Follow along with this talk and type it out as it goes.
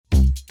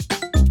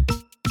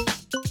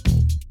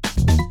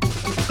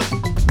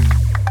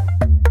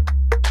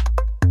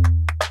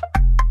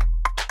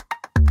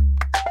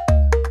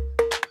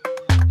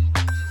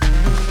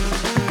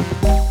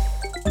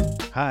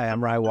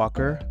I'm Rai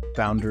Walker,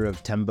 founder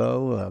of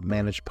Tembo, a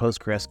managed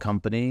Postgres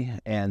company,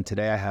 and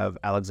today I have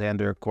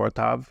Alexander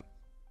Korotkov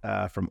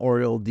from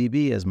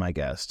OrioleDB as my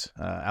guest.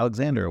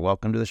 Alexander,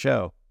 welcome to the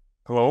show.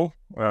 Hello.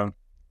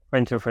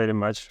 Thank you very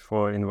much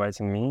for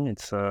inviting me.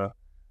 It's a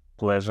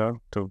pleasure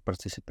to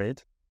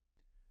participate.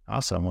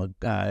 Awesome. Well,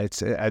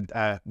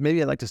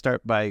 maybe I'd like to start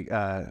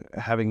by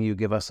having you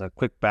give us a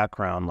quick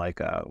background,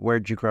 like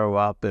where'd you grow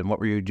up and what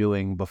were you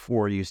doing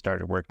before you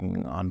started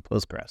working on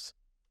Postgres?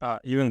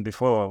 Even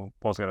before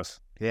Postgres.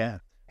 Yeah.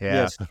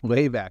 Yes.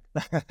 Way back.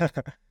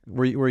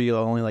 Were you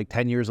only like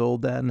 10 years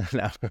old then?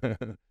 No.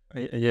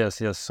 Yes.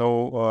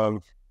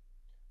 So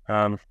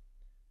I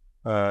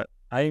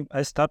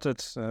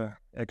started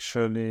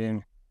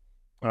actually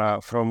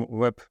from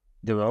web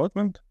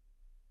development.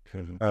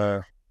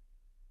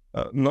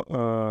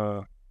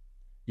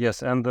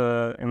 Yes, and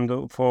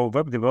for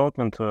web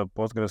development,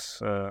 Postgres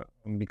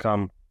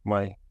become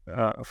my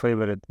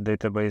favorite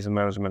database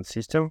management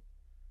system.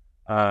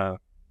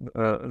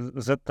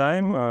 That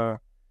time,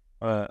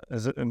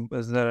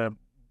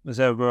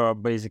 there were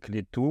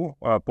basically two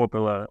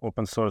popular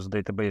open source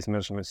database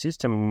management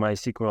system,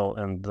 MySQL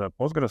and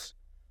Postgres.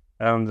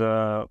 And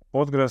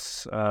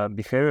Postgres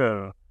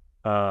behavior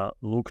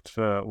looked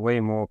way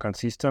more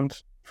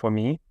consistent for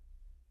me.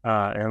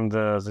 And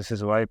this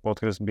is why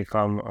Postgres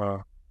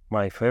become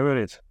my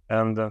favorite.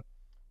 And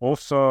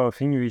also a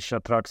thing which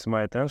attracts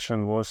my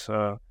attention was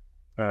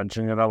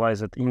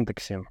generalized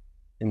indexing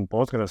in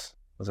Postgres.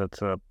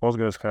 That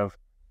Postgres have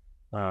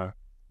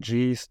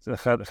gist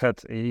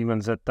had even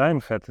that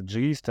time had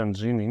gist and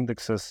gin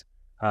indexes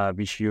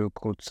which you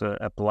could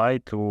apply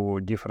to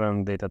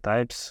different data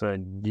types,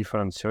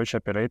 different search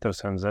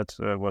operators, and that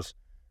was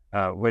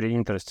very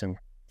interesting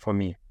for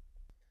me.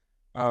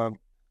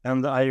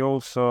 And I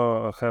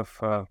also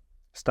have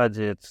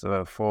studied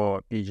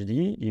for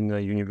PhD in a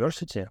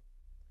university,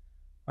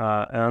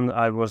 and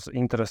I was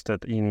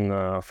interested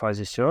in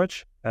fuzzy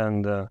search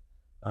and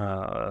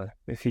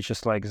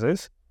features like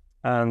this.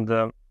 And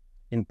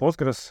in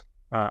Postgres,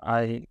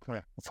 I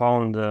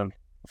found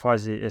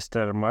fuzzy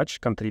str match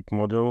contrib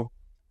module,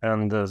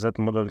 and that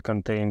module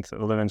contained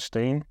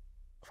Levenstein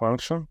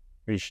function,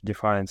 which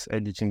defines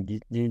editing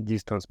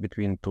distance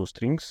between two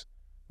strings,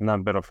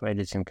 number of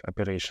editing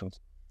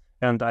operations.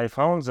 And I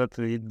found that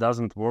it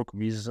doesn't work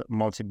with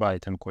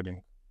multi-byte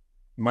encoding.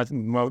 With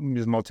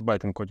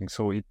multi-byte encoding,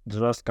 so it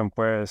just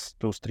compares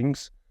two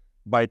strings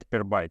byte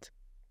per byte.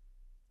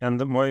 And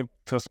my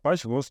first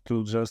patch was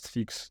to just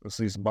fix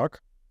this bug.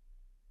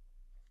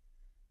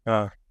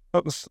 I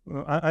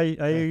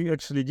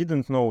actually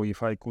didn't know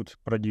if I could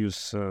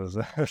produce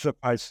the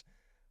patch.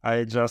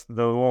 I just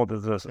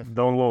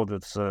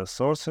downloaded the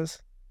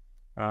sources.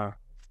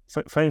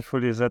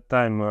 Thankfully, that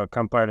time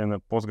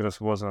compiling Postgres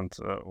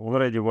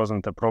already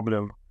wasn't a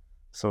problem.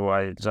 So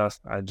I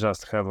just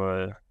had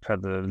a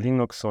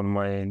Linux on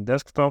my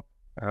desktop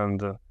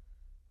and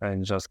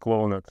just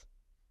cloned it.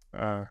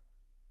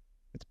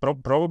 It's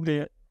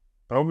probably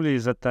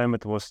that time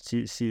it was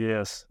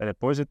CVS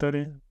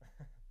repository.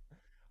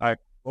 I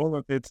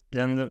cloned it,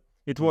 and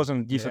it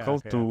wasn't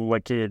difficult to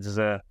locate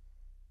the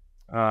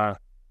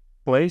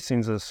place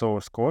in the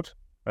source code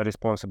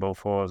responsible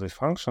for this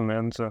function,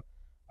 and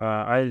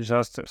I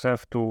just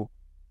have to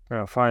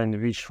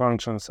find which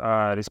functions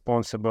are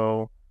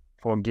responsible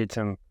for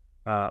getting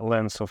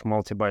length of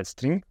multi-byte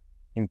string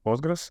in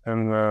Postgres,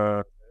 and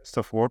rest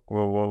of work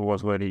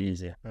was very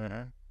easy.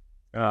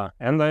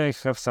 And I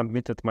have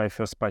submitted my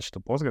first patch to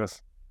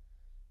Postgres,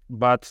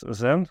 but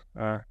then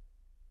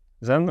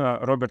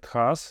Robert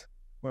Haas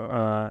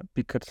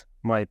picked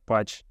my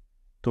patch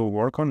to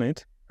work on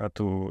it,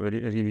 to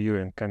review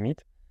and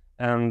commit,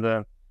 and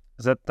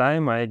that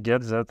time I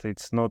get that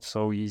it's not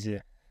so easy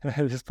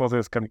with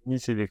Postgres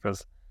community,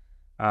 because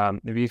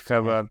we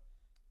have a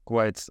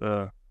quite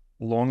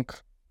long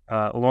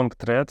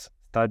thread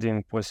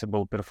studying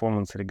possible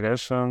performance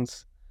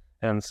regressions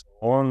and so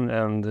on,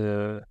 and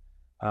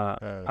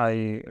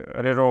I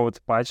rewrote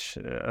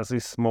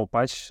this small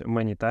patch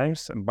many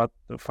times, but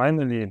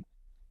finally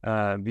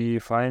we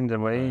find a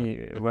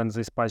way when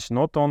this patch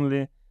not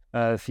only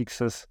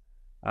fixes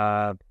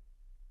the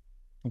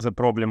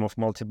problem of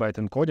multi-byte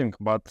encoding,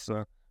 but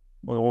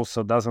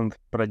also doesn't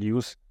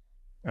produce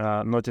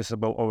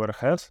noticeable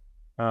overhead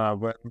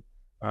when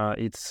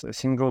it's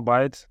single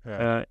byte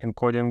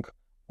encoding,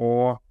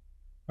 or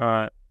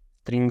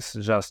strings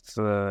just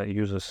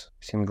uses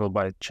single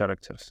byte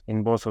characters.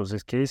 In both of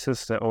these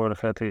cases, the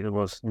overhead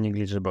was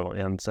negligible,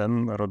 and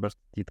then Robert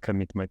did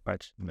commit my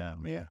patch.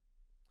 Yeah,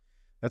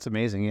 that's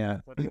amazing.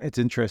 Yeah, it's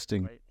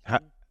interesting.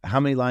 How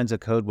many lines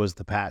of code was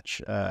the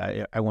patch?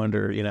 I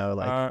wonder,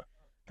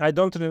 I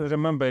don't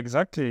remember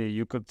exactly.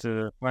 You could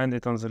find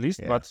it on the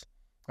list, but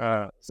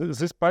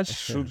this patch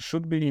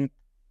should be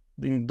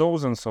in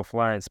dozens of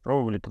lines,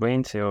 probably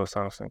 20 or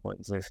something like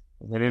this.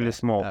 Really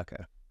small.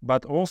 Okay.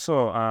 But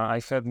also,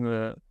 I had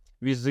with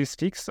this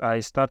fix, I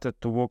started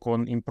to work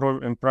on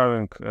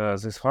improving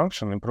this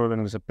function,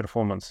 improving the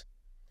performance.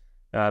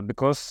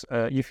 Because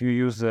if you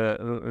use the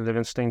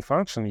Levenstein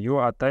function, you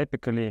are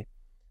typically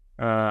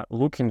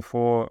looking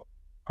for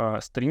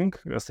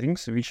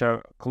strings which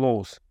are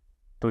close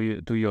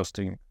to your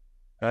string,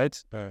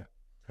 right?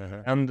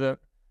 And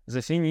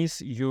the thing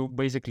is, you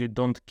basically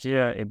don't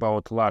care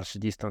about large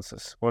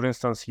distances. For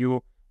instance,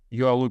 you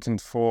are looking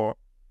for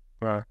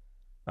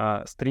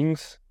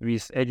strings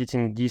with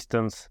editing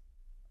distance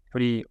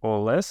 3 or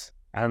less,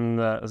 and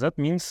that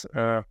means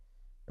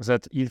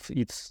that if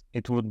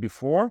it would be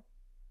 4,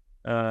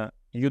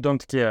 you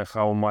don't care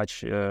how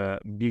much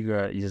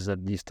bigger is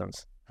that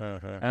distance.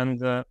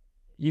 And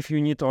if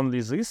you need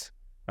only this,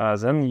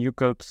 then you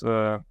could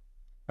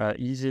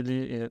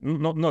easily,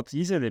 not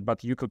easily,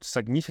 but you could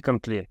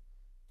significantly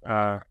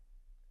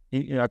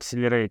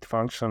accelerate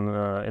function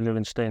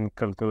Levenshtein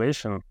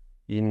calculation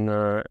in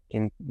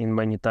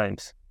many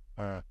times.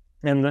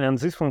 And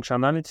this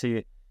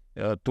functionality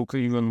took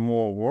even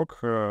more work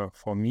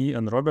for me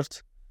and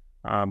Robert,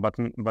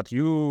 but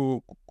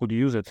you could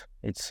use it.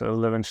 It's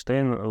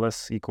Levenshtein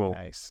less equal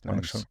function.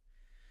 Nice.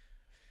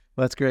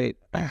 Well, that's great.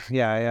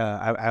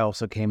 Yeah, I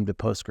also came to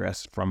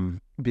Postgres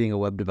from being a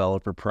web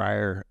developer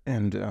prior,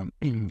 and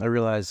I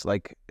realized,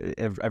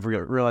 I've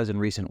realized in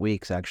recent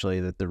weeks actually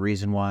that the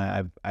reason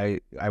why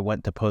I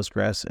went to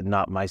Postgres and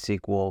not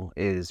MySQL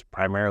is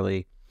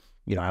primarily,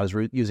 I was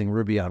using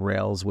Ruby on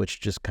Rails,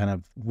 which just kind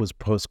of was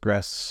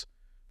Postgres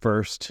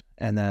first,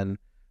 and then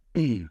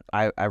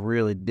I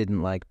really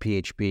didn't like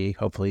PHP.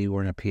 Hopefully you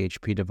weren't a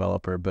PHP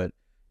developer, but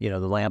the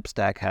LAMP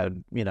stack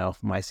had,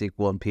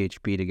 MySQL and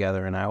PHP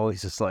together, and I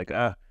always just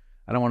I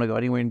don't want to go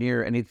anywhere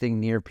near anything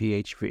near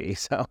PHP.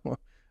 So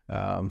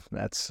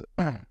that's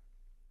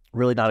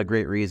really not a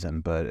great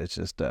reason, but it's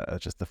just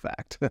the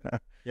fact.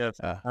 Yes,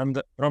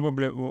 and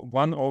probably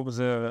one of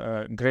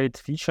the great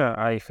feature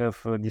I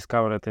have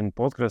discovered in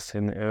Postgres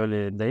in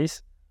early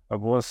days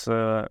was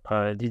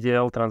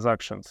DDL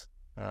transactions.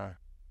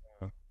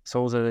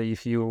 So that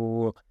if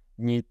you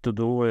need to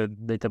do a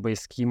database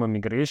schema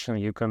migration,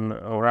 you can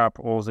wrap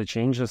all the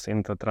changes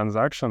into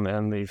transaction,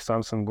 and if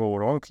something go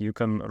wrong, you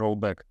can roll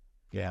back.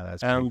 Yeah,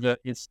 that's and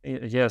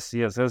yes,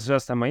 that's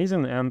just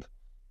amazing. And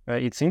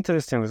it's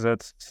interesting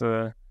that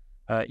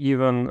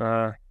even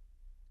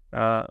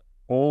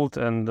old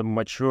and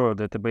mature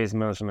database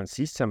management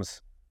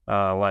systems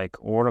like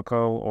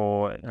Oracle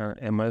or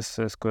MS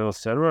SQL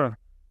Server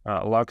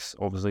lacks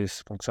of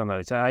this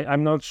functionality.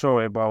 I'm not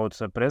sure about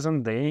the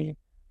present day,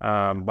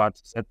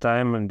 but at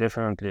time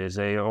definitely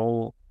they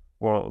all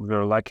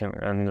were lacking,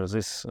 and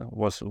this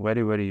was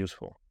very, very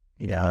useful.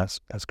 Yeah,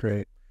 that's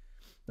great.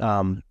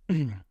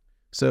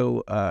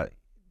 So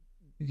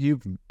you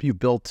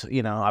built,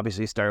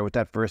 obviously started with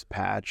that first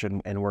patch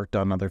and worked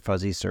on other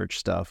fuzzy search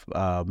stuff.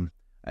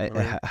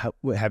 Right.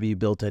 Have you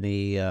built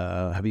any?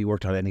 Have you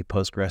worked on any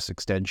Postgres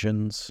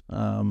extensions?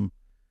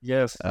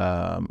 Yes.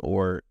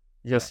 Or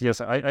Yes.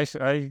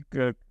 I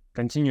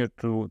continue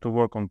to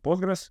work on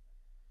Postgres.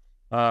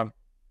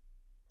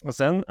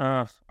 Then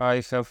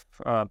I have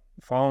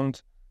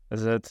found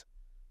that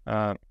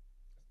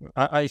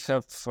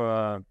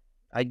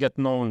I get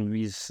known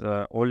with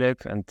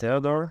Oleg and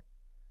Theodore,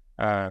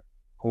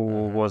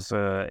 who was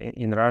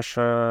in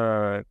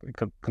Russia,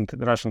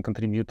 Russian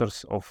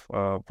contributors of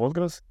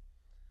Postgres,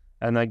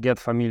 and I get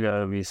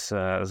familiar with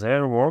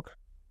their work.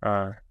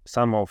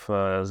 Some of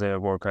their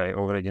work I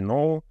already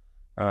know,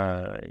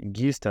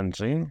 Gist and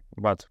Jin,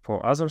 but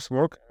for others'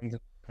 work, and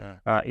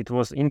it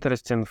was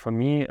interesting for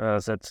me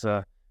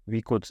that we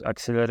could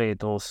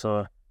accelerate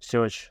also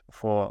search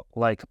for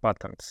like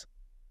patterns.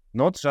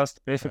 Not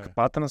just perfect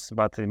patterns,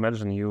 but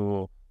imagine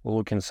you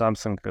look in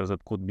something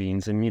that could be in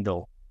the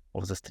middle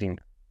of the string.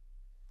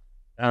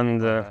 And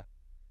there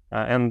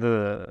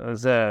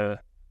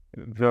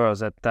were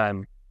that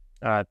time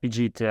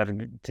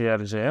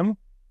PG-TRGM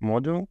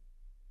module,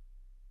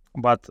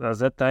 but at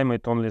that time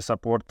it only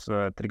supports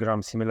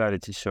trigram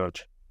similarity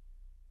search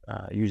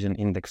using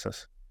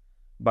indexes.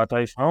 But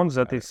I found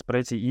that it's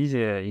pretty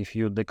easy if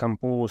you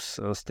decompose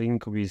a string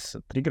with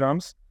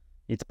trigrams.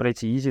 It's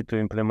pretty easy to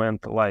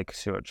implement like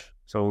search.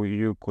 So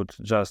you could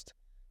just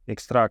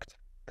extract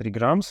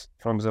trigrams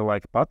from the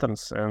like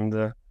patterns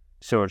and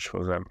search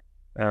for them.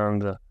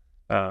 And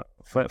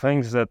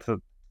thanks that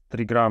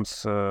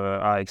trigrams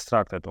are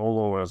extracted all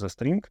over the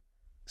string,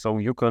 so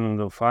you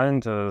can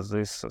find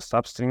this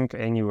substring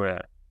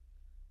anywhere.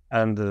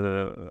 And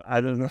I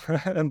don't know.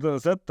 And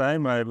at that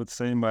time, I would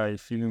say my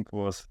feeling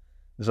was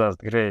just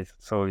great.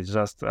 So it's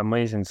just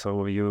amazing.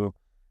 So you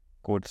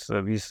could,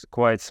 with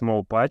quite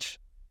small patch,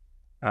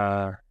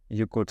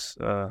 you could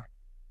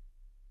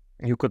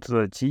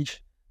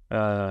teach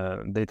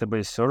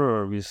database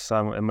server with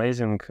some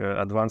amazing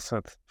advanced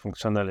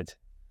functionality.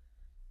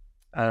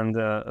 And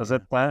at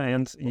that time,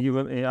 and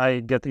even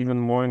I get even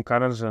more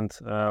encouragement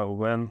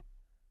when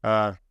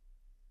I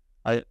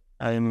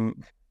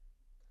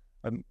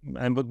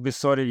would be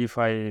sorry if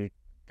I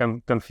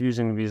am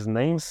confusing with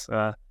names.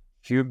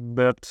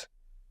 Hubert,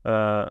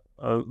 I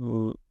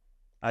don't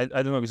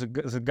know,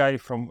 the guy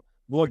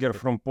blogger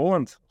from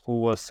Poland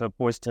who was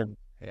posting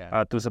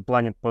to the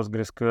Planet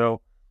PostgreSQL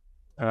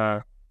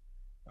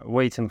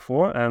waiting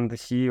for, and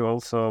he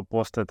also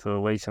posted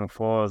waiting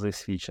for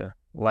this feature.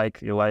 like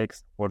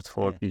support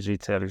for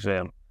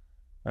PG-TRGM.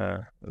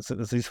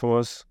 This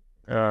was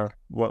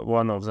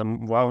one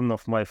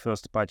of my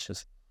first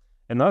patches.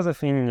 Another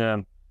thing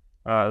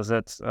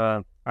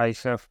that I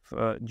have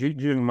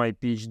during my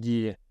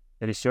PhD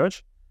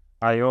research,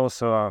 I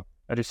also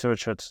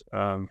researched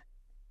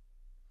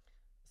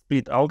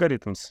split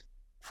algorithms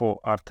for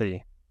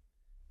R3,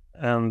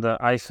 and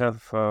I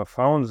have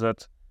found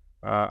that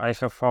I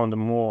have found a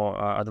more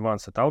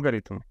advanced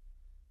algorithm,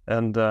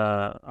 and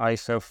I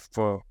have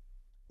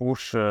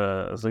pushed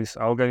this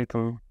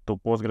algorithm to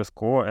Postgres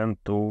core and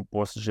to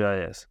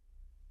PostGIS.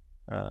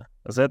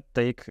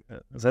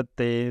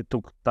 They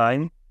took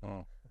time.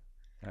 Oh,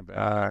 I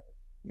bet.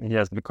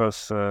 Yes,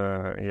 because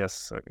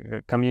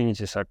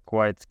communities are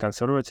quite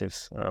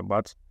conservative,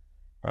 but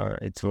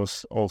it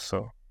was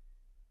also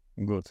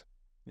good.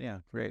 Yeah,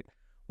 great.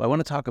 Well, I want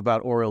to talk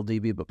about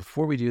OrioleDB, but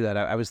before we do that,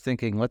 I was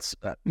thinking, let's,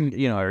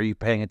 are you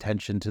paying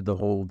attention to the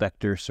whole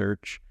vector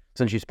search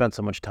since you spent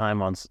so much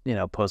time on,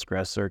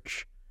 Postgres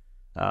search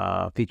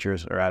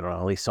features, or I don't know,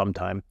 at least some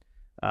time.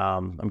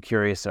 I'm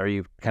curious, are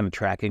you kind of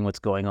tracking what's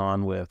going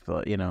on with,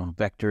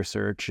 vector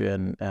search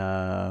and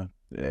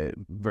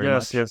very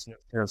much? Yes.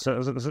 That's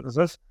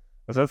interesting.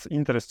 That's an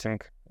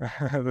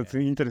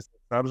interesting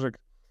subject.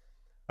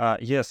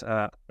 Yes.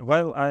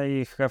 While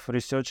I have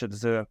researched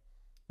the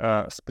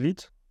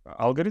split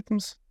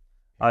algorithms,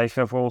 I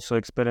have also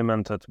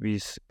experimented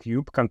with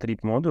Cube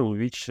contrib module,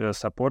 which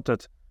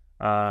supported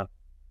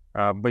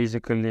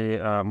basically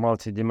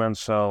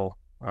multi-dimensional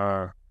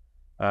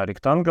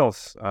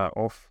rectangles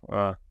of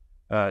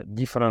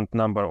different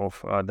number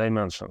of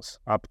dimensions,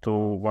 up to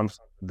 100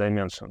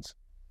 dimensions.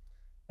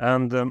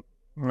 And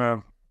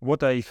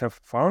what I have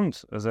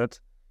found is that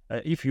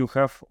if you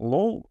have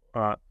low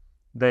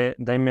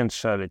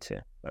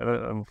dimensionality,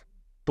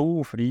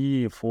 2,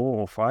 3, 4,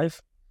 or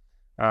 5,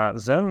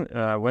 then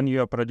when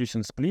you are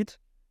producing split,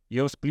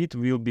 your split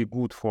will be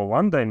good for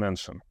one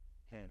dimension,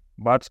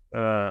 but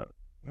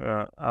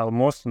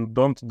almost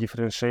don't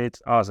differentiate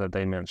other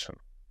dimension.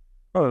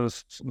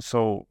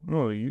 So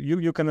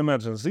you can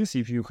imagine this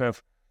if you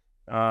have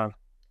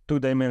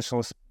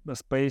two-dimensional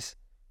space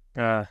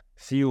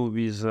filled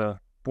with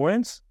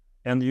points,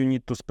 and you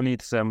need to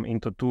split them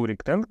into two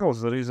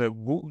rectangles. There is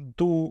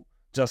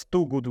just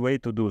two good way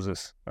to do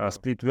this: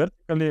 split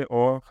vertically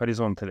or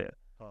horizontally.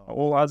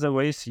 All other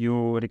ways,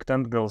 your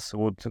rectangles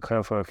would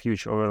have a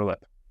huge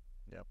overlap.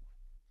 Yep.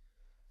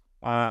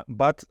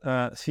 But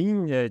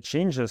thing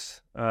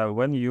changes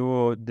when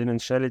your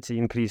dimensionality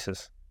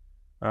increases.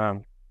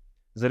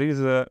 There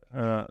is a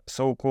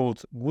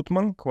so-called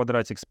Gutmann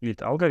quadratic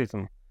split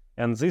algorithm,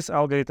 and this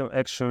algorithm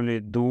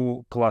actually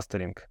do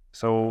clustering.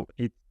 So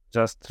it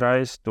just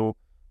tries to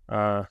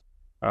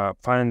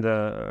find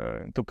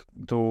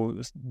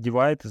to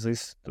divide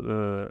this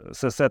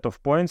set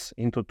of points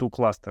into two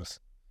clusters,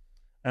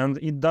 and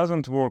it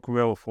doesn't work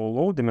well for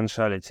low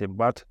dimensionality,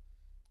 but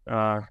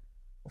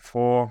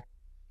for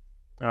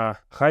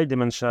high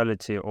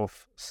dimensionality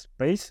of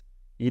space,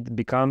 it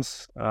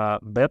becomes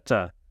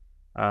better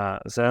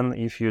than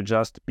if you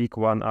just pick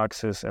one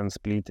axis and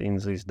split in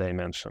this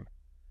dimension.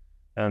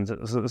 And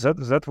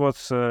that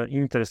was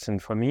interesting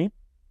for me.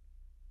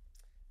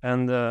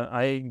 And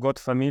I got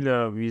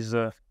familiar with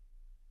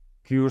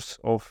cures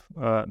of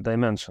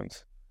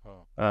dimensions.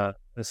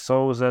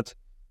 So that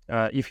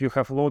if you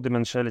have low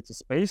dimensionality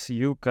space,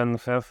 you can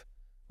have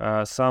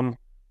some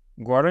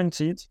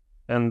guaranteed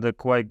and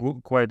quite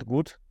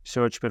good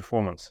search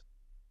performance.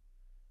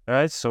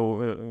 Right?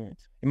 So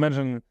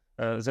imagine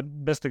the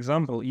best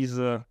example is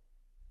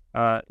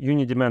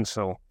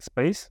unidimensional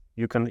space.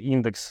 You can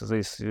index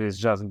this with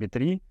just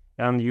B3,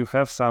 and you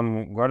have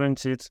some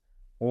guaranteed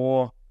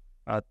or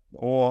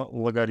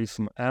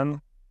logarithm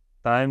n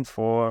time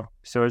for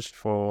search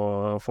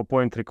for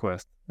point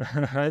request,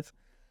 right?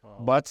 Wow.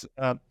 But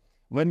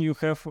when you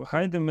have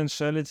high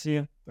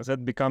dimensionality,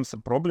 that becomes a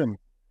problem,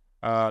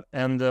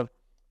 and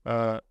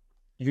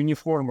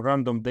uniform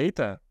random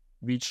data,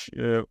 which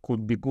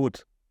could be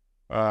good,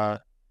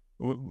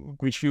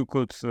 which you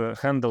could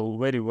handle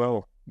very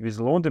well with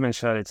low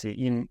dimensionality.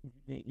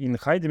 In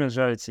high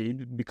dimensionality,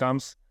 it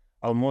becomes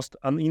almost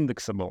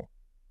unindexable.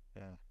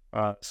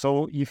 Yeah.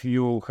 So if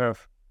you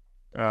have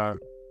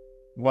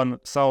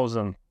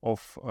 1,000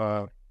 of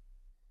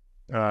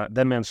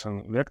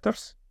dimension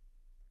vectors,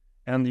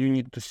 and you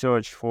need to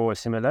search for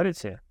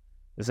similarity,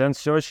 then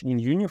search in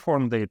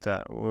uniform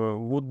data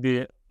would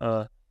be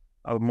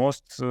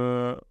almost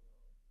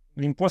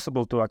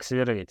impossible to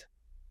accelerate,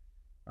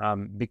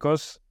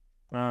 because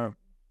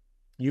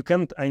you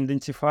can't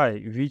identify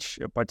which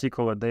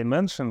particular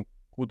dimension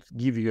could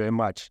give you a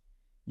match.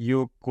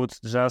 You could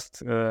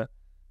just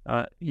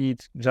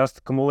eat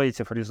just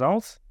cumulative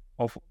results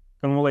of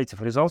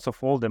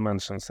all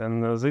dimensions,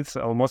 and it's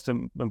almost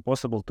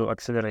impossible to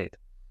accelerate.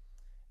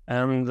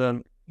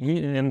 And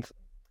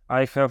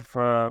I have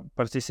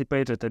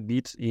participated a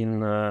bit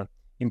in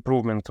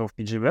improvement of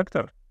PG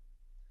vector,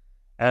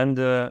 and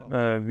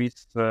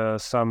with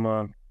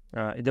some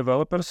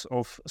developers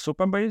of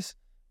Supabase,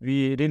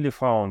 we really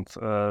found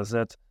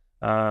that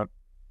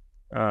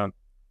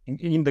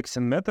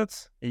indexing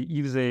methods,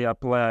 if they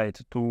apply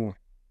it to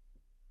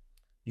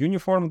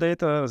uniform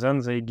data, then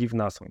they give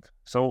nothing.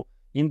 So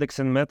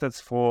indexing methods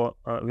for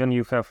when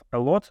you have a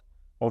lot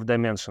of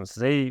dimensions,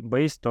 they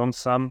based on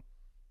some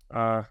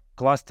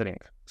clustering.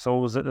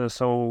 So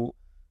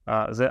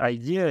the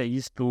idea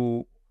is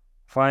to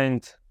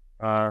find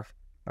how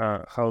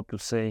to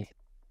say,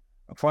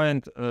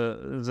 find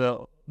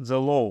the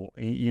law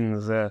in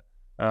the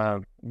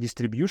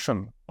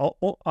distribution or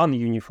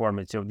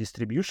ununiformity of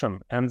distribution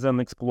and then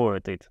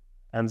exploit it.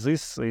 And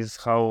this is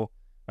how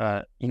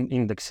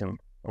indexing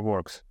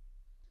works.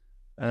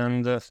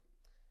 And there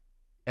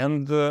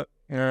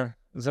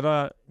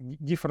are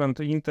different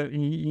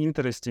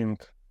interesting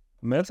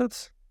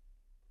methods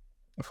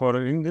for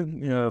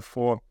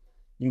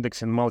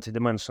indexing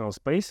multidimensional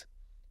space,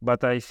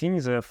 but I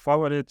think the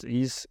favorite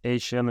is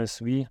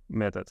HNSV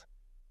method.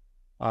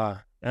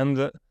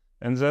 And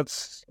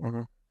that's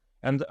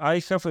and I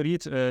have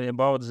read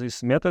about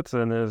this method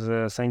in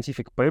the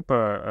scientific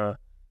paper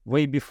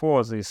way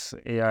before this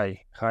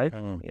AI hype.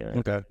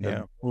 Okay,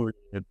 yeah.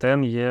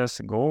 10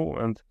 years ago,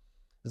 and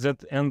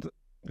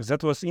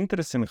that was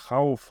interesting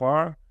how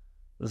far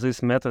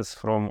these methods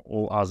from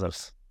all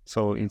others.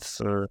 So it's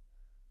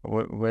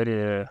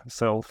very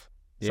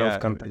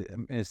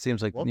self-contained. It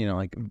seems like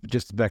like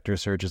just vector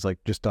search is like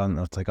just on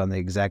it's like on the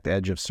exact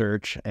edge of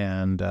search,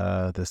 and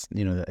this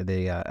the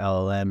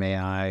LLM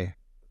AI,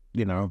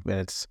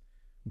 it's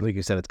like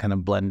you said, it's kind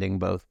of blending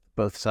both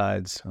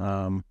sides.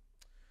 Well,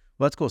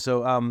 that's cool.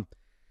 So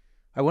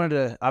I wanted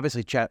to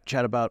obviously chat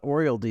about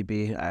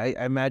OrioleDB. I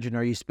imagine,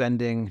 are you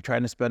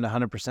trying to spend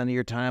 100% of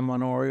your time on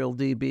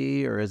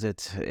OrioleDB, or is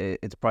it's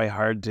probably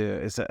hard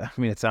to?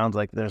 It sounds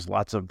like there's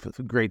lots of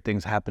great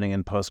things happening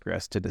in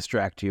Postgres to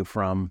distract you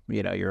from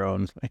your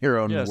own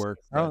Yes. work.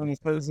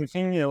 The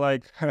thing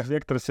like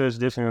vector search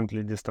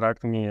definitely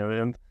distract me,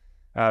 and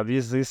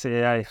with this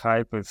AI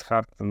hype, it's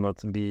hard to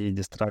not be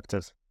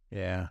distracted.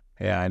 Yeah,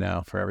 I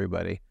know, for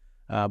everybody.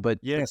 But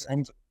yes,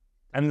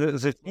 and the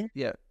thing,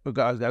 yeah, I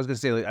was gonna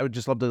say, like, I would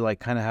just love to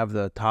kind of have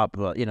the top,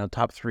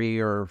 top 3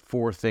 or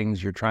 4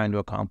 things you're trying to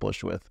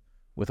accomplish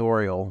with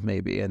Oriole,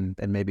 maybe, and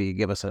maybe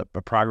give us a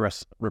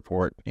progress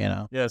report.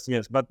 Yes.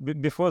 But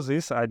before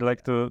this, I'd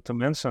like to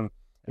mention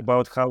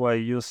about how I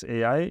use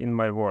AI in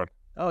my work.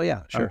 Oh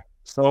yeah, sure.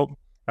 So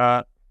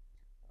I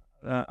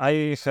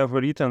have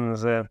written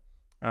the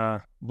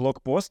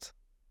blog post,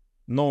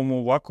 "No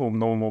more vacuum,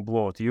 no more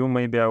bloat." You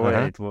may be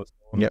aware it was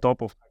on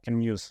top of Hacker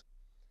News.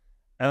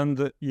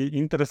 And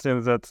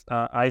interesting that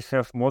I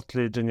have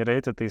mostly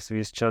generated this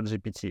with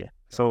ChatGPT.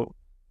 So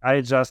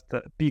I just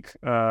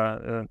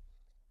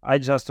I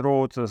just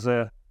wrote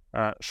the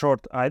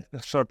short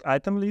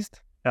item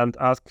list and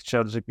asked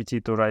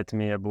ChatGPT to write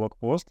me a blog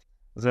post.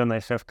 Then I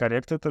have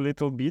corrected a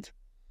little bit.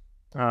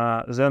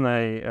 Then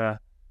I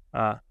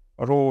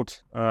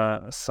wrote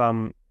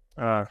some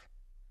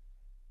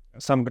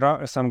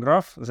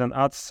graph. Then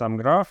add some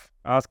graph.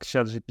 Ask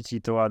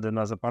ChatGPT to add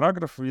another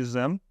paragraph with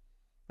them.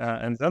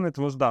 And then it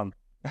was done.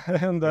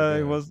 And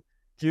I was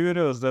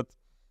curious that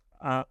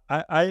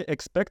I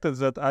expected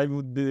that I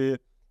would be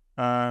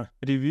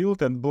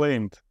revealed and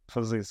blamed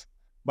for this.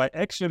 But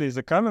actually,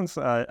 the comments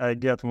I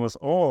get was,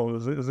 "Oh,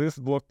 this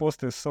blog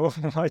post is so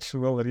much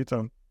well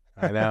written."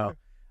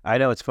 I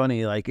know. It's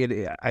funny. Like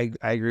I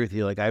agree with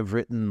you. Like I've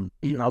written,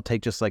 I'll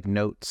take just like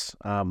notes.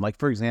 Like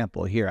for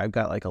example, here I've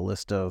got like a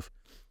list of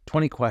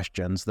 20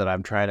 questions that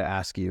I'm trying to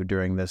ask you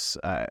during this,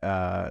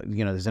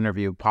 this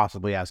interview.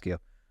 Possibly ask you.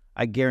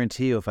 I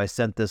guarantee you, if I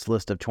sent this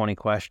list of 20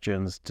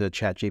 questions to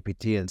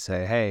ChatGPT and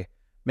say, "Hey,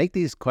 make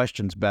these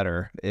questions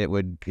better," it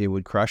would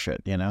crush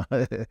it.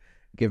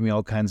 Give me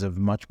all kinds of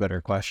much better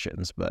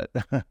questions. But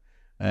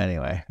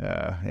anyway,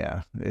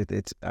 yeah,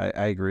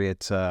 I agree.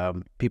 It's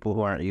people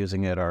who aren't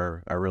using it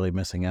are really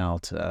missing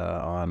out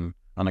on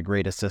a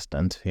great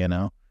assistant.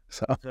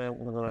 So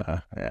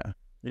yeah.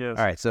 Yes.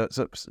 All right.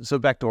 So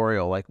back to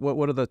Oriole. Like,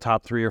 what are the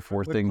top 3 or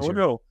 4 things?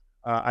 Oriole,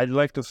 I'd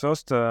like to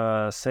first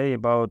say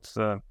about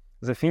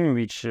the thing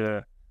which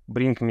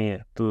bring me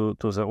to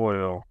the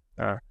Oriole.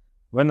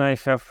 When I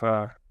have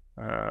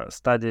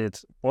studied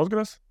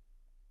Postgres,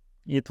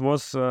 it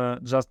was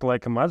just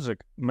like a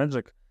magic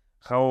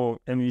how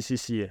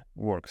MVCC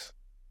works.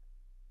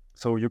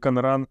 So you can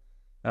run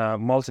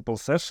multiple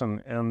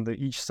sessions and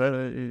each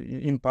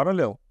in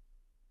parallel,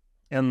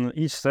 and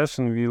each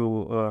session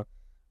will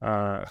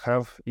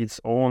have its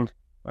own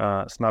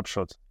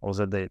snapshot of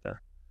the data.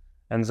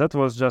 And that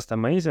was just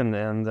amazing,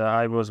 and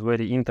I was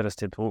very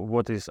interested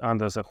what is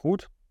under the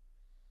hood.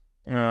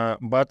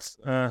 But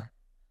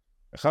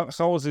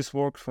how this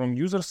worked from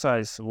user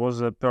side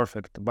was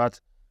perfect. But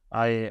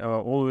I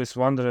always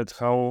wondered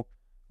how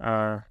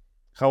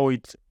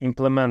it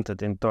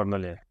implemented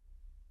internally.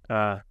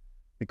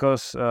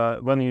 Because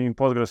when you in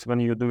Postgres,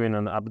 when you're doing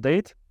an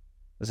update,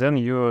 then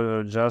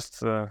you just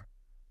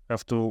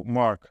have to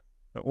mark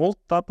the old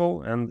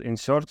tuple and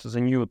insert the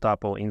new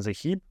tuple in the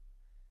heap.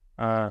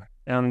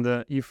 And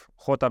if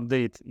hot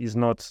update is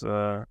not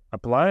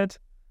applied,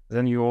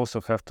 Then you also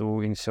have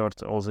to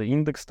insert all the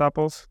index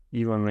tuples,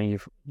 even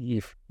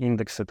if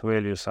indexed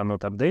values are not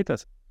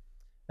updated.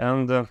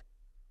 And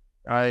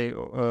I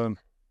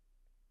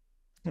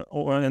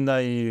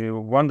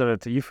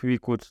wondered if we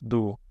could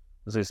do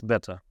this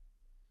better.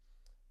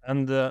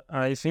 And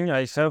I think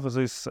I have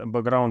this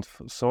background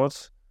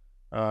thoughts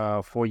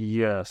for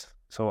years.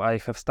 So I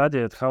have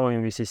studied how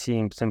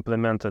MVCC is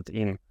implemented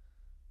in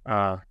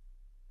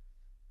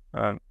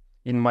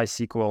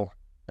MySQL,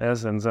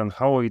 and then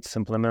how it's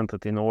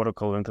implemented in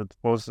Oracle. And it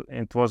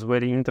was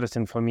very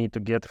interesting for me to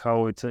get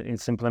how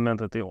it's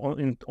implemented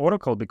in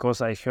Oracle,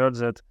 because I heard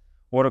that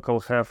Oracle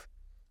have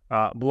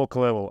block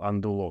level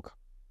undo lock.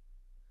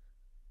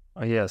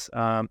 Yes,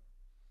 and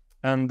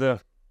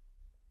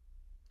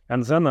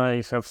then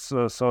I have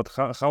thought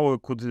how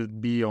could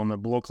it be on a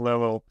block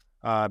level,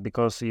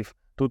 because if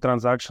two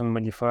transactions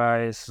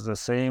modifies the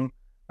same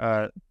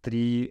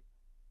tree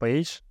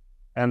page,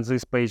 and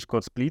this page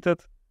got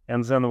splitted,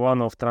 and then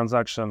one of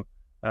transaction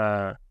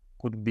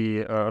could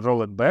be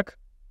rolled back,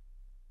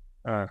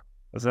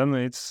 then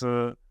it's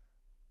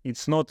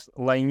not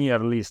linear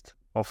list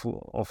of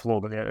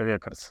log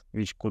records,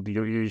 which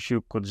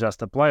you could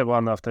just apply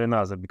one after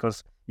another,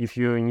 because if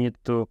you need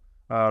to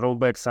roll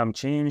back some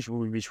change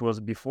which was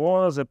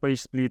before the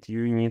page split,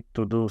 you need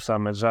to do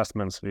some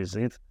adjustments with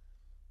it.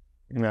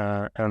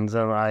 And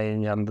then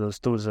I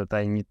understood that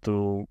I need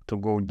to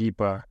go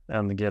deeper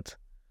and get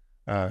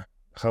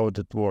how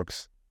it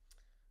works.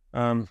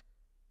 And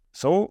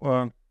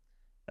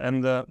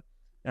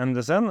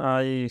then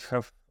I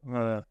have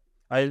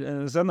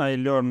I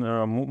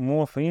learn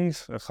more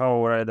things,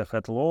 how Red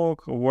Hat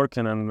log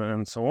working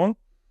and so on.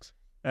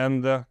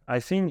 And I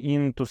think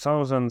in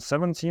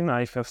 2017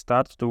 I have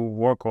started to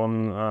work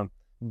on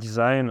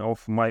design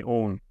of my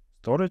own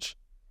storage,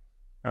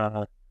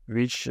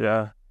 which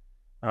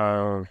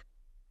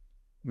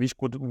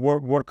could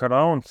work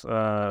around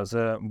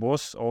the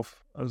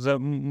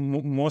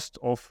most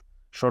of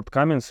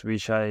shortcomings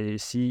which I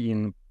see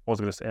in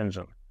Postgres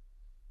engine.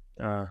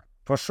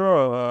 For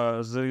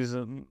sure,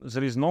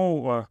 there is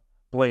no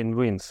plain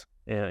wins.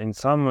 In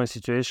some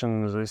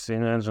situations, this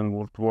engine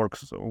would work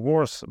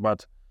worse,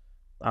 but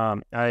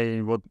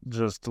I would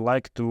just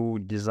like to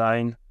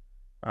design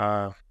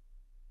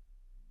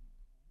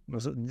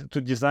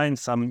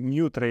some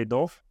new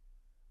trade-off,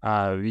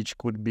 which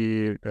could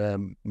be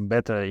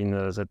better in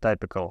the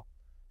typical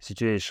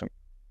situation.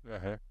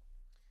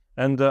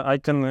 And I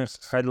can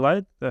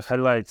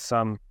highlight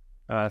some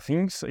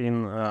things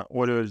in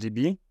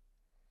OrioleDB.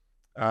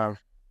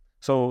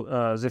 So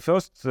the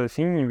first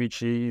thing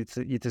which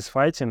it is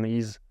fighting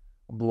is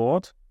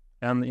bloat,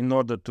 and in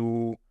order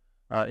to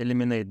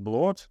eliminate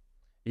bloat,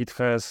 it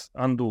has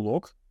undo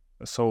lock.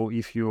 So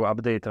if you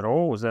update a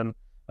row, then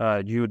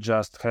you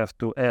just have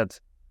to add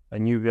a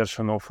new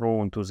version of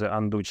row into the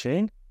undo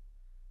chain,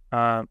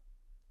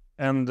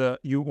 and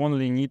you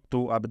only need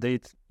to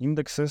update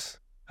indexes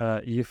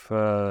if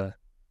their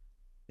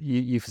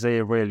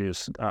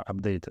values are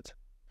updated.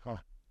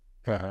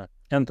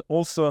 And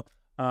also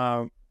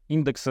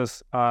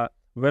indexes are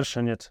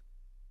versioned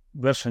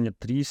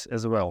trees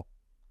as well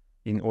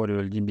in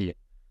OrioleDB.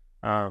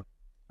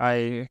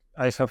 I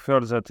have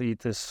heard that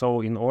it is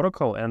so in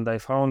Oracle, and I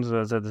found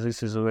that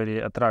this is a very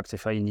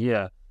attractive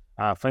idea.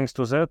 Thanks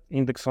to that,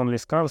 index-only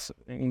scan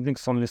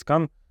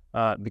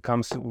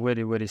becomes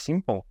very, very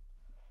simple,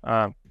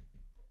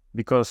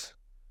 because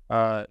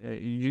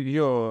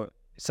your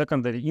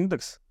secondary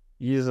index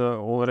is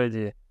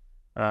already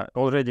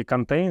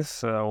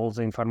contains all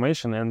the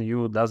information, and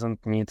you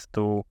doesn't need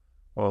to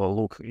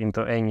look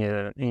into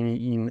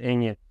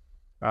any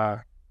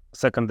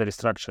secondary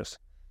structures.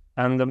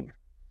 And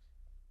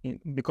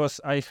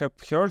because I have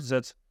heard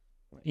that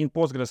in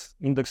Postgres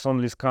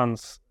index-only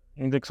scans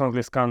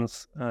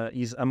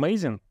is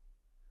amazing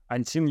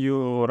until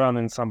you run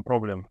in some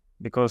problem,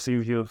 because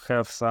if you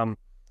have some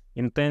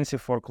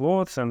intensive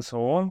workloads and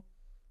so on,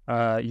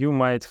 you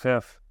might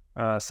have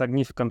a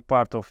significant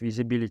part of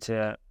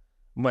visibility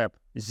map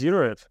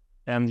zeroed,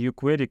 and your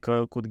query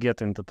could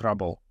get into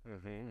trouble.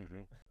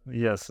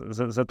 Yes,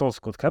 that also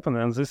could happen,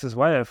 and this is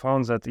why I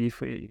found that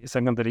if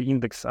secondary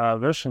index are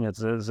versioned,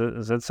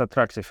 that's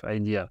attractive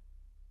idea.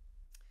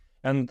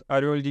 And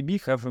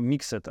OrioleDB have a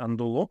mixed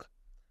undo lock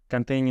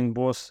containing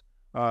both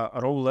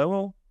row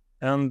level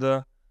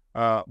and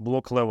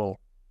block level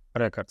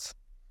records.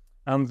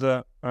 And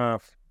the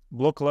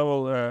block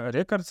level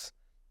records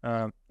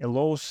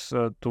allows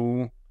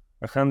to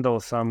handle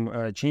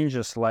some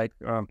changes like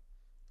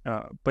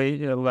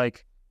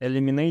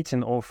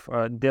eliminating of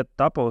dead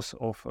tuples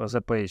of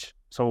the page.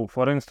 So,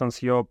 for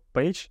instance, your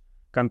page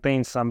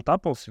contains some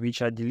tuples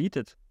which are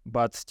deleted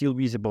but still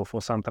visible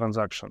for some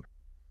transaction.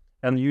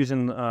 And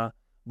using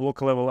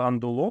block level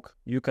undo lock,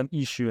 you can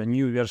issue a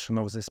new version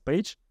of this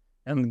page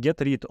and get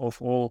rid of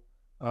all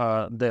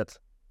dead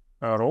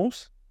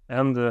rows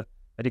and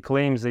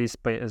reclaim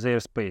their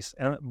space.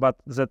 But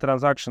the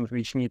transactions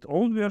which need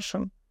old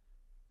version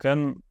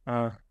can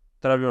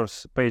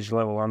traverse page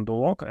level undo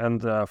lock and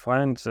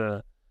find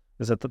the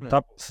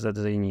tuples that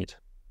they need.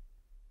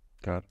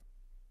 Got it.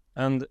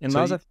 And So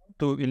another thing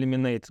to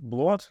eliminate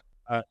bloat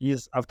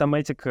is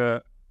automatic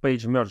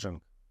page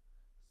merging.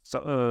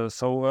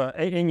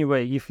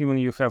 Anyway, if even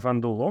you have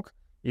undo lock,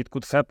 it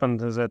could happen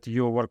that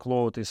your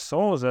workload is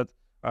so that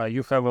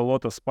you have a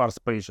lot of sparse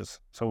pages.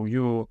 So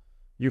you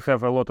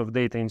have a lot of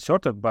data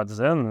inserted, but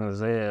then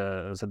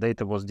the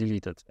data was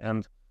deleted.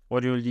 And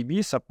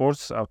OrioleDB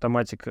supports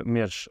automatic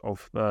merge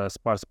of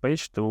sparse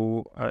page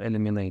to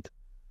eliminate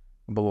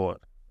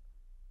bloat.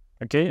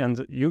 Okay,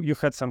 and you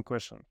had some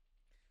question.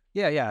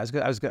 yeah,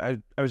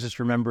 I was just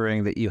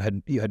remembering that you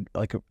had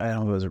like I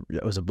don't know,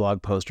 it was a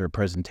blog post or a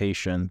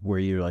presentation where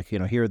you're like,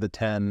 here are the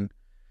 10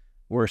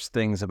 worst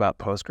things about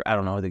Postgres. I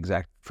don't know the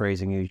exact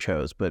phrasing you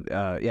chose, but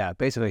yeah,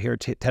 basically here are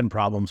 10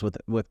 problems with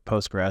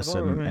Postgres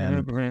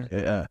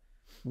and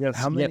Yes,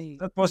 how many?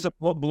 that was a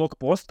blog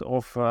post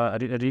of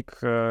Rick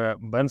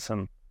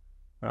Benson.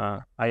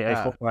 I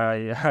hope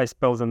I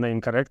spelled the name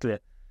correctly.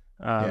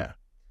 Yeah.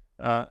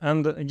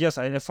 And yes,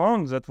 I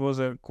found that was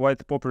a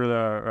quite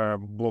popular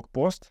blog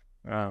post.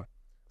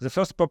 The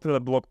first popular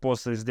blog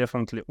post is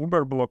definitely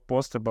Uber blog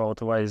post about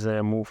why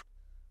they move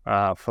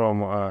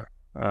from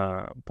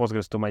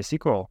Postgres to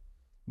MySQL.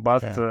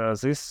 But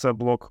this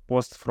blog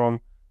post from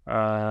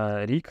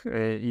Rick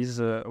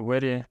is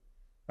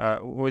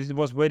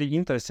was very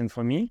interesting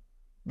for me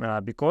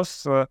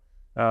because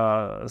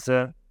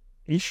the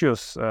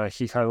issues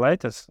he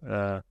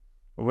highlighted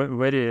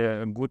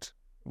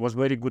was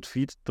very good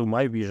fit to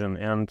my vision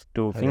and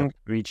to things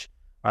which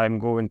I'm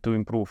going to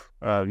improve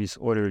with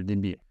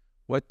OrioleDB.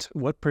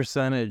 What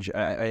percentage?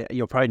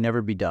 You'll probably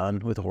never be done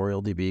with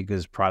OrioleDB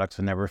because products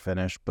are never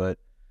finished. But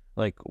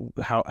like,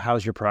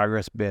 how's your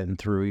progress been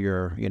through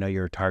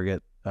your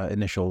target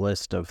initial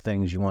list of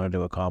things you wanted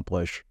to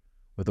accomplish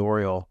with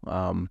Oriole?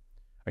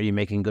 Are you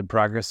making good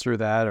progress through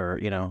that, or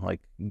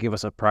like, give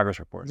us a progress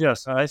report?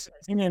 Yes, I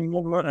think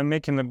I'm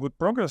making a good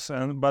progress,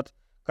 but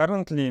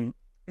currently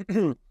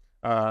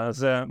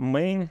the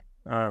main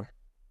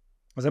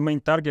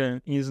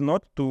target is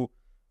not to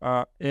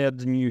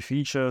add new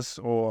features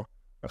or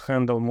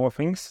handle more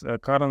things.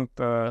 Current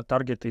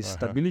target is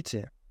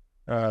stability,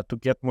 to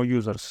get more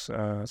users.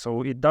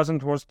 So it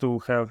doesn't work to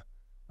have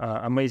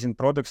amazing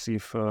products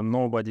if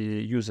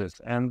nobody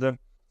uses. And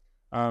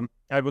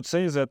I would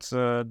say that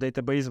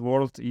database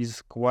world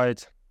is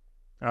quite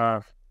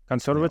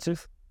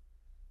conservative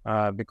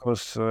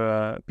because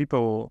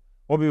people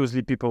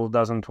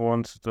don't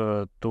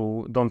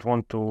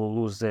want to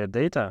lose their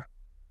data.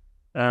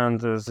 And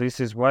this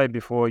is why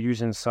before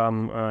using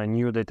some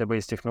new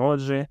database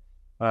technology,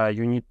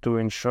 you need to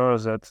ensure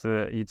that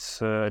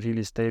it's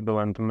really stable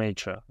and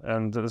mature.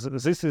 And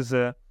this is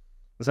the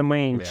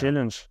main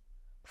challenge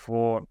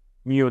for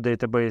new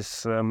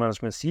database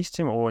management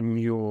system or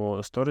new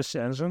storage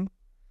engine,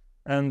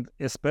 and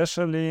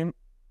especially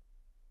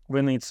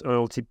when it's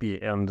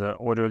OLTP, and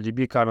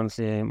OrioleDB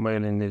currently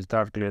mainly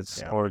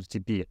targets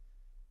OLTP,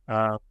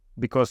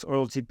 because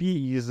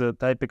OLTP is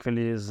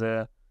typically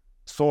the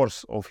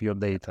source of your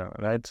data,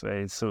 right?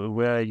 It's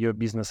where your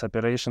business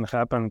operation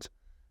happened.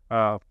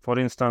 For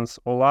instance,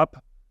 OLAP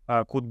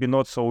could be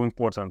not so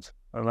important,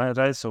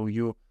 right? So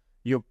you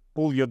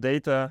pull your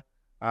data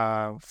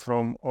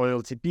from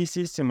OLTP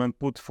system and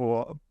put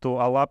to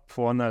OLAP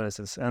for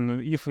analysis.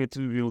 And if it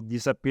will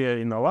disappear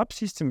in OLAP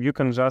system, you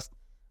can just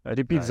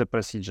repeat the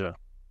procedure.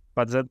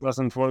 But that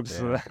doesn't work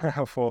for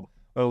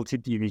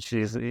OLTP, which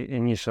is the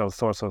initial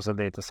source of the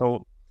data.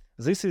 So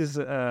this is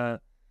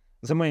the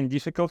main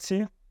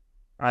difficulty,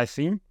 I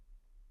think.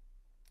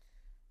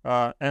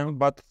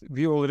 But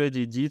we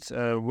already did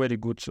very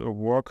good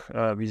work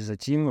with the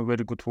team,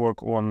 very good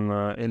work on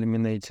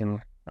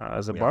eliminating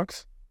the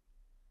bugs.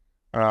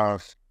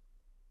 But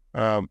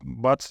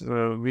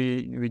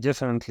we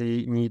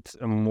definitely need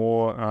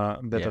more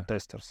beta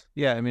testers.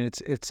 Yeah, I mean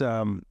it's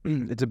a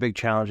big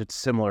challenge. It's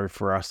similar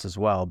for us as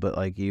well, but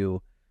like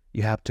you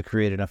have to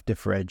create enough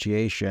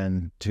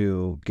differentiation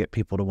to get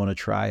people to want to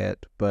try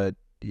it, but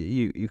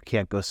you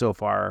can't go so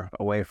far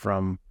away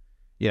from,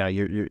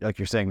 you're like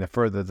you're saying, the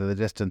further the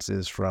distance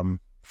is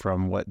from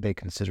what they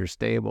consider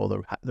stable,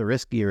 the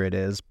riskier it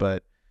is.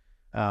 But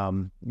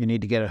you need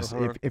to get us,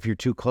 if you're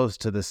too close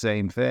to the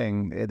same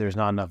thing, there's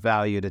not enough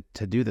value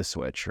to do the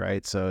switch,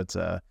 right? So it's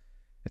a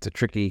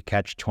tricky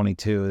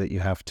catch-22 that you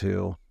have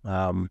to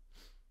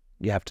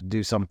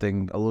do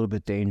something a little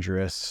bit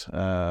dangerous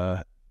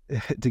to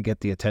get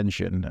the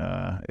attention.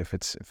 If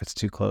it's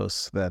too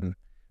close, then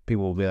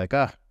people will be like,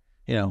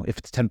 if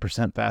it's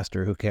 10%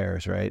 faster, who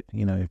cares, right?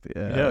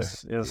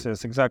 Yes,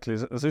 exactly.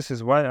 This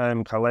is why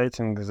I'm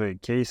highlighting the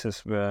cases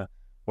where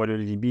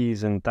OrioleDB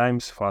is in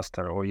times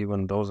faster, or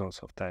even dozens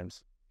of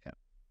times.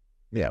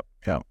 Yeah.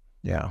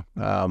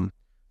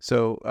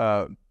 So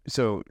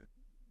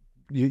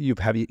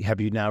have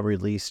you now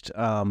released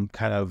kind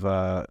of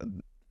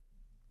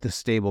the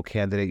stable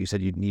candidate? You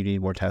said you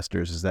need more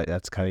testers.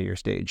 That's kind of your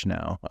stage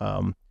now?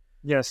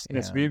 Yes.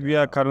 We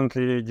are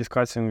currently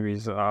discussing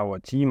with our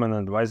team and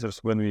advisors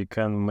when we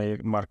can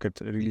make market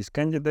release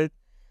candidate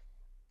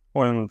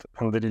on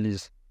the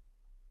release.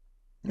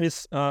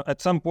 It's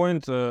at some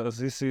point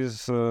this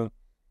is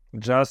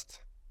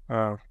just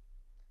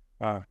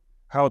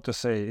how to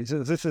say,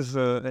 this is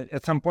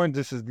at some point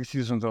this is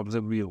decisions of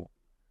the will.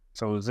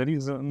 So there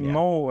is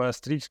no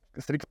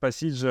strict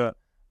procedure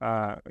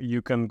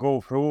you can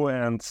go through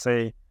and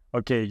say,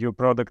 okay, your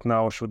product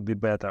now should be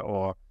better,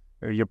 or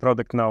your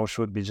product now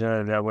should be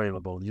generally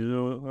available.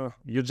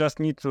 You just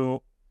need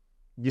to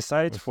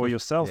decide for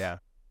yourself,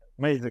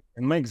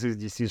 make this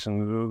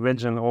decision,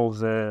 imagine all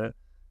the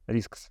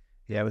risks.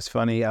 Yeah, it was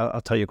funny.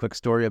 I'll tell you a quick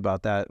story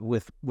about that.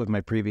 With my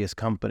previous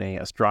company,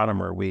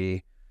 Astronomer,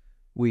 we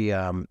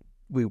were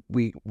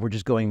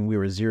just going. We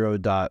were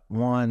 0.1,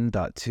 0.2,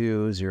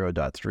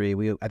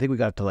 0.3. I think we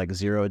got to like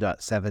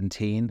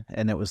 0.17,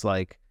 and it was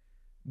like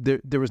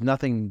there was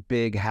nothing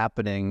big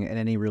happening in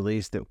any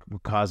release that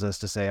would cause us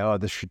to say, oh,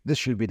 this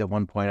should be the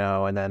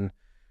 1.0. And then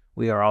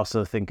we are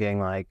also thinking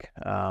like,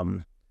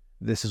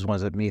 this is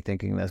one of me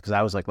thinking this, because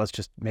I was like, let's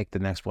just make the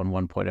next one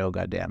 1.0,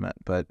 God damn it.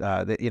 But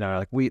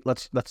like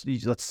let's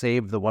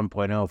save the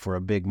 1.0 for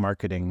a big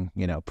marketing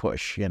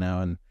push,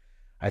 and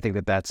I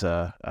think that's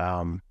a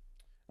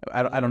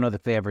I don't know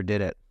that they ever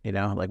did it,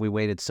 like we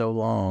waited so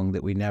long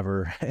that we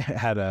never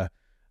had a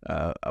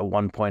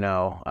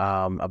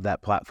 1.0 of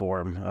that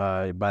platform.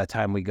 By the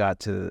time we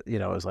got to,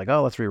 it was like,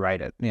 oh, let's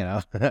rewrite it,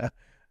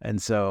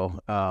 and so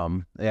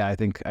I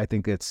think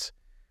it's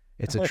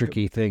a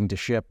tricky thing to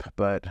ship,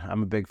 but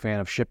I'm a big fan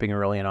of shipping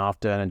early and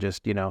often, and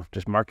just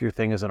mark your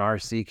thing as an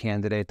RC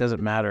candidate. It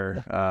doesn't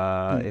matter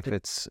if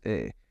it's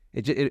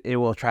it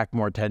will attract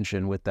more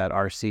attention with that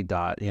RC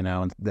dot,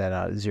 than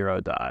a 0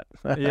 dot.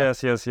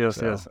 Yes. Actually,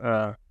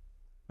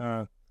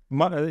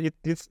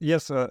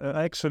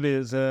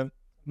 the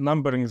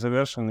numbering the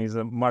version is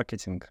a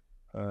marketing.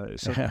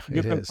 So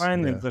you can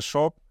find in the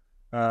shop,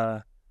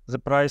 the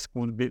price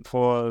could be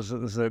for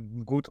the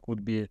good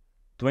could be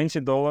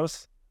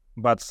 $20,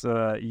 but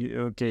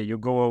you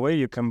go away,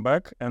 you come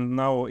back, and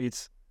now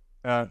it's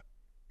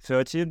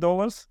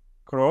 $30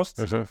 crossed,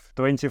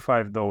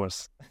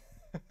 $25.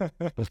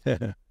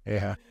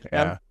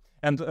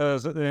 And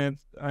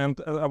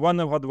one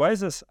of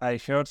advices I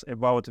heard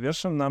about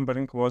version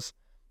numbering was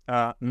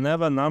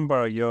never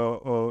number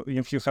your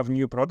if you have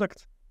new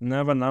product,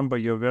 never number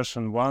your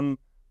version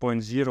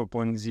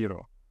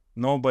 1.0.0.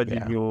 Nobody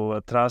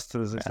will trust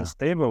this is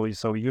stable,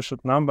 so you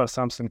should number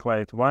something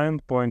like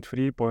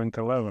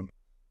 1.3.11.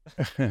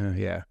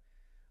 Yeah.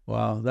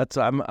 Well, that's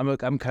I'm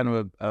kind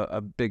of a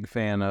big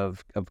fan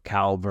of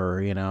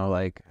Calver,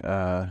 like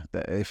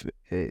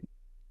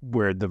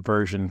where the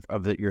version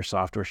of your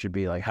software should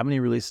be like, how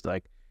many releases,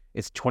 like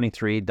it's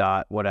 23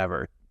 dot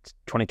whatever,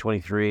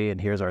 2023,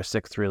 and here's our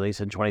 6th release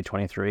in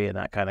 2023, and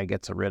that kind of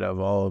gets rid of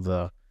all of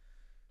the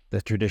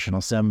traditional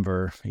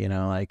Semver,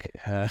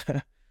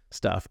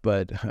 stuff.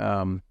 But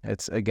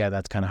it's, again,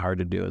 that's kind of hard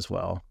to do as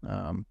well.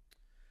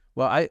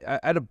 Well, I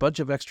had a bunch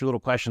of extra little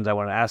questions I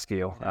want to ask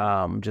you,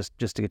 just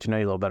to get to know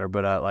you a little better.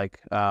 But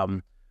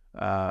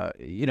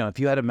if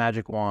you had a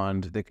magic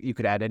wand that you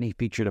could add any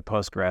feature to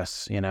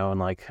Postgres, and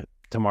like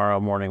tomorrow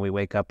morning we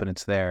wake up and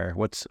it's there,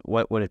 what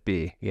would it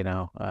be?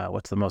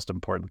 What's the most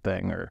important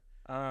thing, or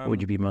what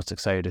would you be most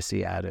excited to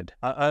see added?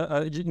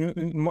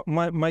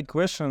 My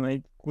question,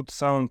 it could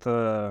sound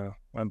probably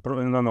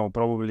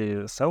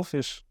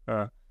selfish,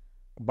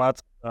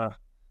 but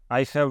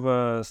I have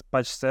a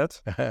patch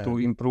set to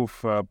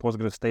improve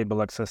Postgres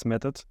stable access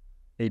method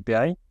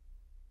API,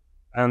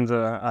 and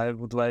I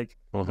would like.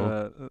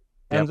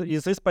 And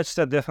this patch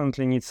set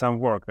definitely needs some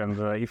work. And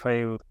if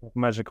I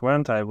magic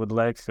wand, I would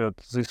like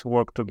this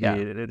work to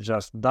be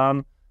just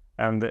done,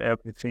 and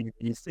everything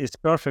is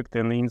perfect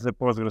and in the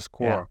Postgres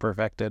core.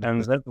 Perfected.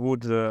 And that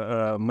would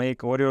make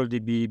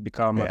OrioleDB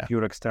become a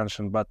pure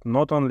extension. But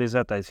not only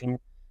that, I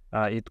think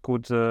it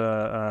could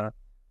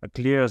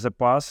clear the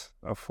path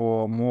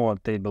for more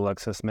table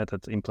access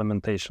method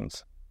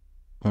implementations.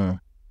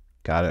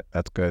 Got it.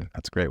 That's good.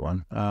 That's a great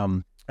one.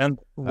 And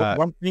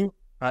one thing,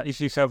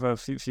 if you have a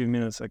few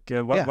minutes,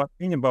 one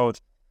thing about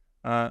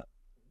the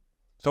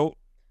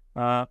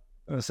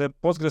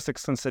Postgres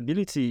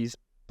extensibility is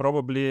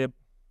probably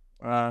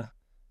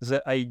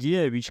the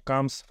idea which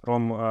comes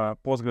from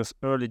Postgres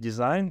early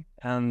design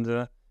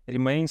and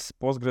remains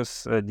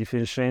Postgres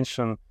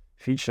differentiation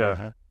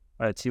feature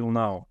till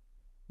now.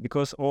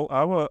 Because all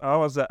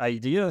our the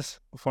ideas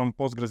from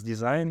Postgres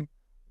design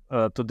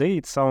today,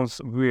 it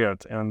sounds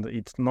weird and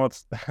it's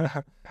not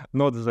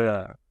not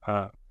there,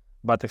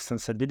 but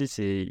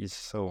extensibility is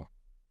so.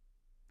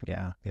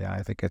 I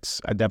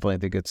definitely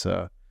think it's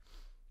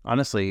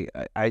honestly,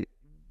 I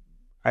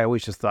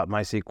always just thought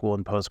MySQL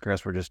and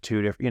Postgres were just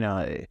two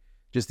different,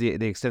 just the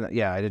extent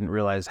that, I didn't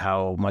realize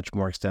how much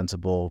more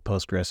extensible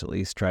Postgres at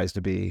least tries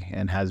to be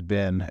and has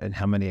been, and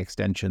how many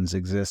extensions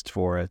exist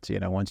for it.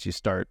 Once you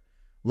start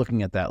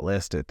looking at that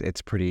list,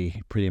 it's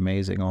pretty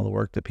amazing, all the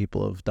work that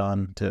people have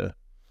done to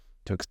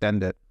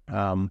extend it.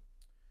 What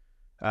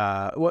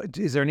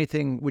is there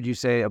anything, would you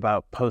say,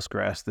 about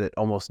Postgres that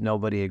almost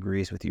nobody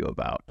agrees with you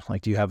about?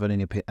 Like, do you have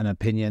an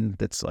opinion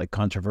that's like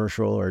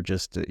controversial, or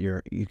just that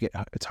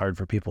it's hard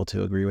for people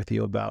to agree with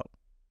you about?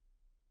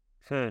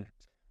 Probably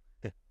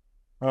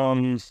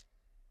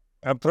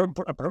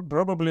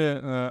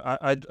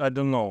I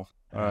don't know.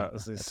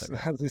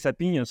 this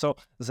opinion. So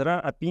there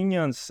are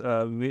opinions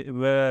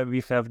where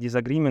we have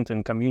disagreement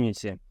in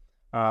community,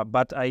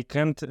 but I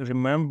can't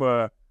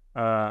remember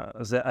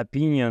the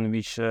opinion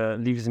which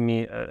leaves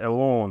me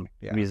alone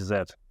with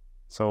that.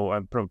 So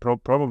I'm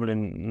probably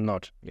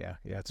not. Yeah.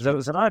 There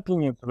are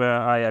opinions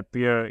where I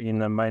appear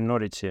in a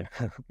minority.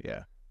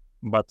 Yeah.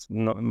 But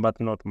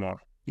not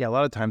more. Yeah, a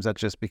lot of times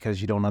that's just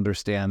because you don't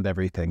understand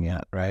everything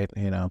yet, right?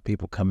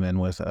 People come in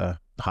with a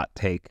hot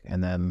take,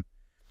 and then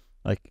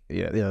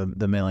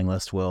the mailing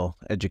list will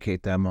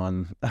educate them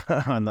on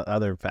on the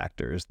other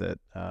factors that.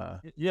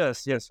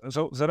 Yes.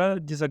 So there are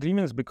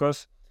disagreements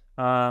because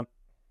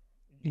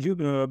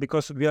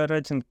because we are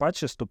writing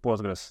patches to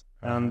Postgres,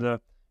 and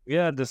we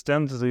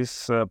understand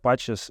these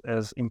patches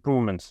as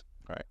improvements.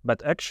 Right.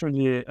 But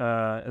actually,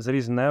 there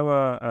is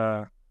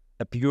never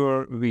a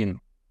pure win.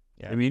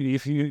 Yeah. I mean,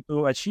 if you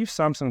achieve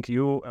something,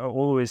 you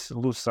always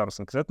lose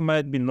something. That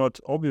might be not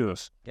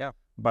obvious. Yeah.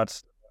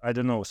 But I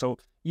don't know. So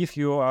if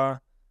you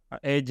are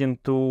adding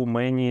too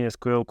many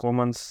SQL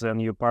commands, then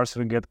your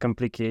parser get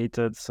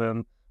complicated,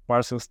 and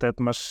parser state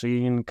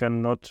machine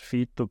cannot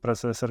fit to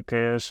processor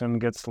cache and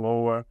get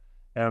slower,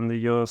 and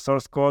your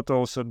source code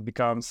also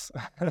becomes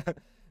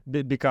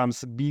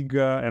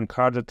bigger and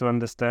harder to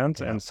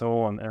understand, and so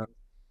on.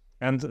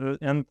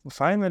 And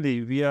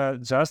finally, we are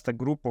just a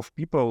group of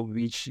people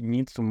which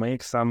need to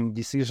make some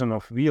decision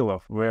of will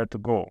of where to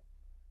go.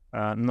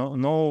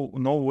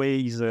 No way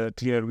is a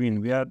clear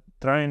win. We are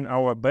trying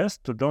our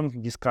best to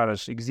don't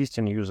discourage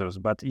existing users,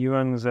 but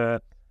even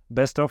the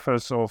best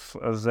efforts of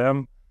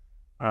them,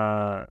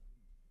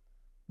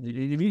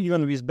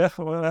 even with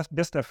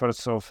best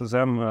efforts of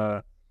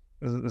them,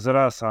 there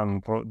are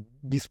some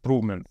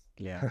disprovements.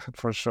 Yeah,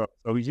 for sure.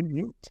 So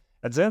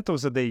at the end of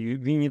the day,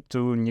 we need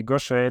to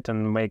negotiate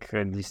and make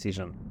a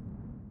decision.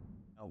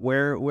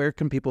 Where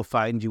can people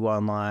find you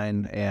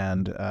online,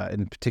 and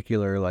in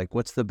particular,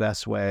 what's the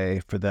best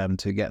way for them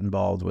to get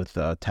involved with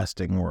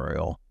testing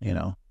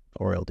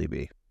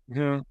OrioleDB?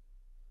 Yeah.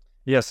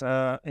 Yes,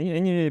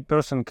 any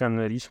person can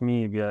reach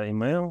me via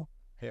email.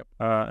 Yep.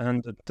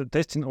 And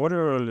testing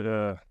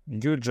Oriole,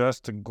 you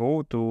just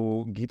go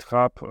to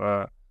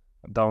GitHub,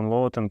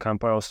 download and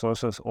compile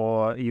sources,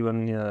 or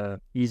even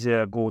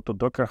easier, go to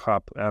Docker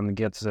Hub and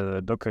get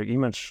the Docker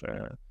image,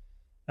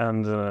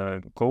 and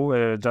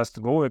just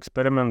go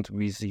experiment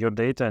with your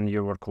data and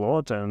your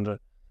workload, and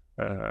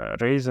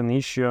raise an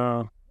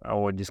issue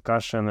or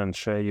discussion and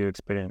share your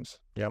experience.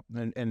 Yep.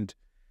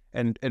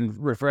 And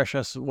refresh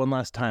us one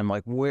last time,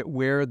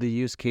 where are the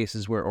use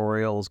cases where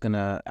Oriole is going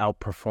to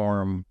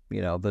outperform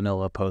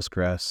vanilla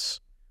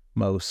Postgres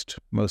most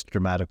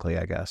dramatically,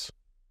 I guess?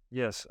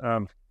 Yes.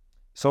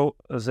 So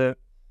the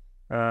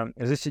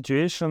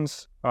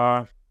situations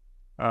are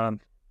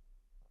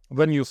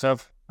when you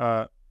have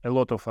a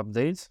lot of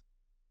updates,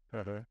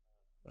 very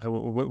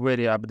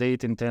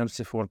update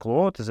intensive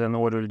workload, then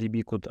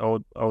OrioleDB could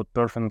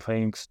outperform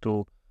things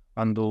to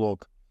undo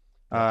log.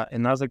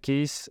 Another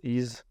case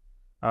is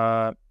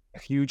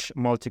huge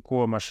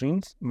multi-core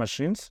machines,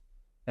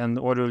 and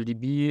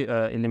OrioleDB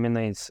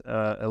eliminates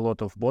a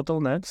lot of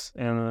bottlenecks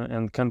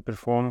and can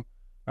perform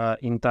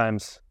in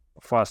times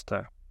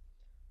faster.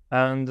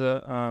 And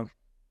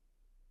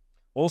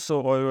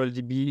also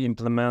OrioleDB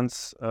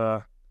implements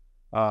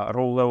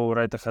row-level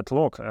write-ahead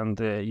log, and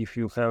if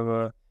you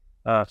have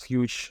a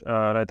huge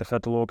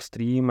write-ahead log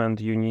stream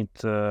and you need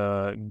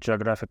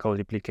geographical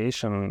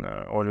replication,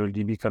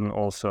 OrioleDB can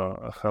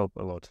also help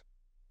a lot.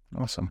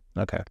 Awesome.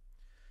 Okay.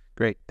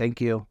 Great.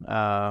 Thank you.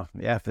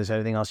 If there's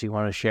anything else you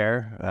want to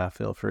share,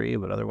 feel free,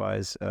 but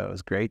otherwise, it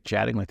was great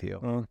chatting with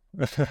you.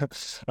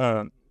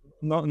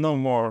 No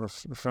more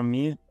from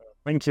me.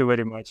 Thank you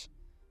very much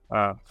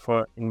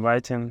for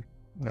inviting.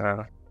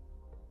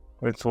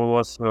 It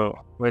was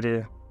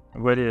very,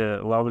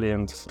 very lovely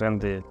and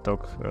friendly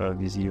talk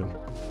with you.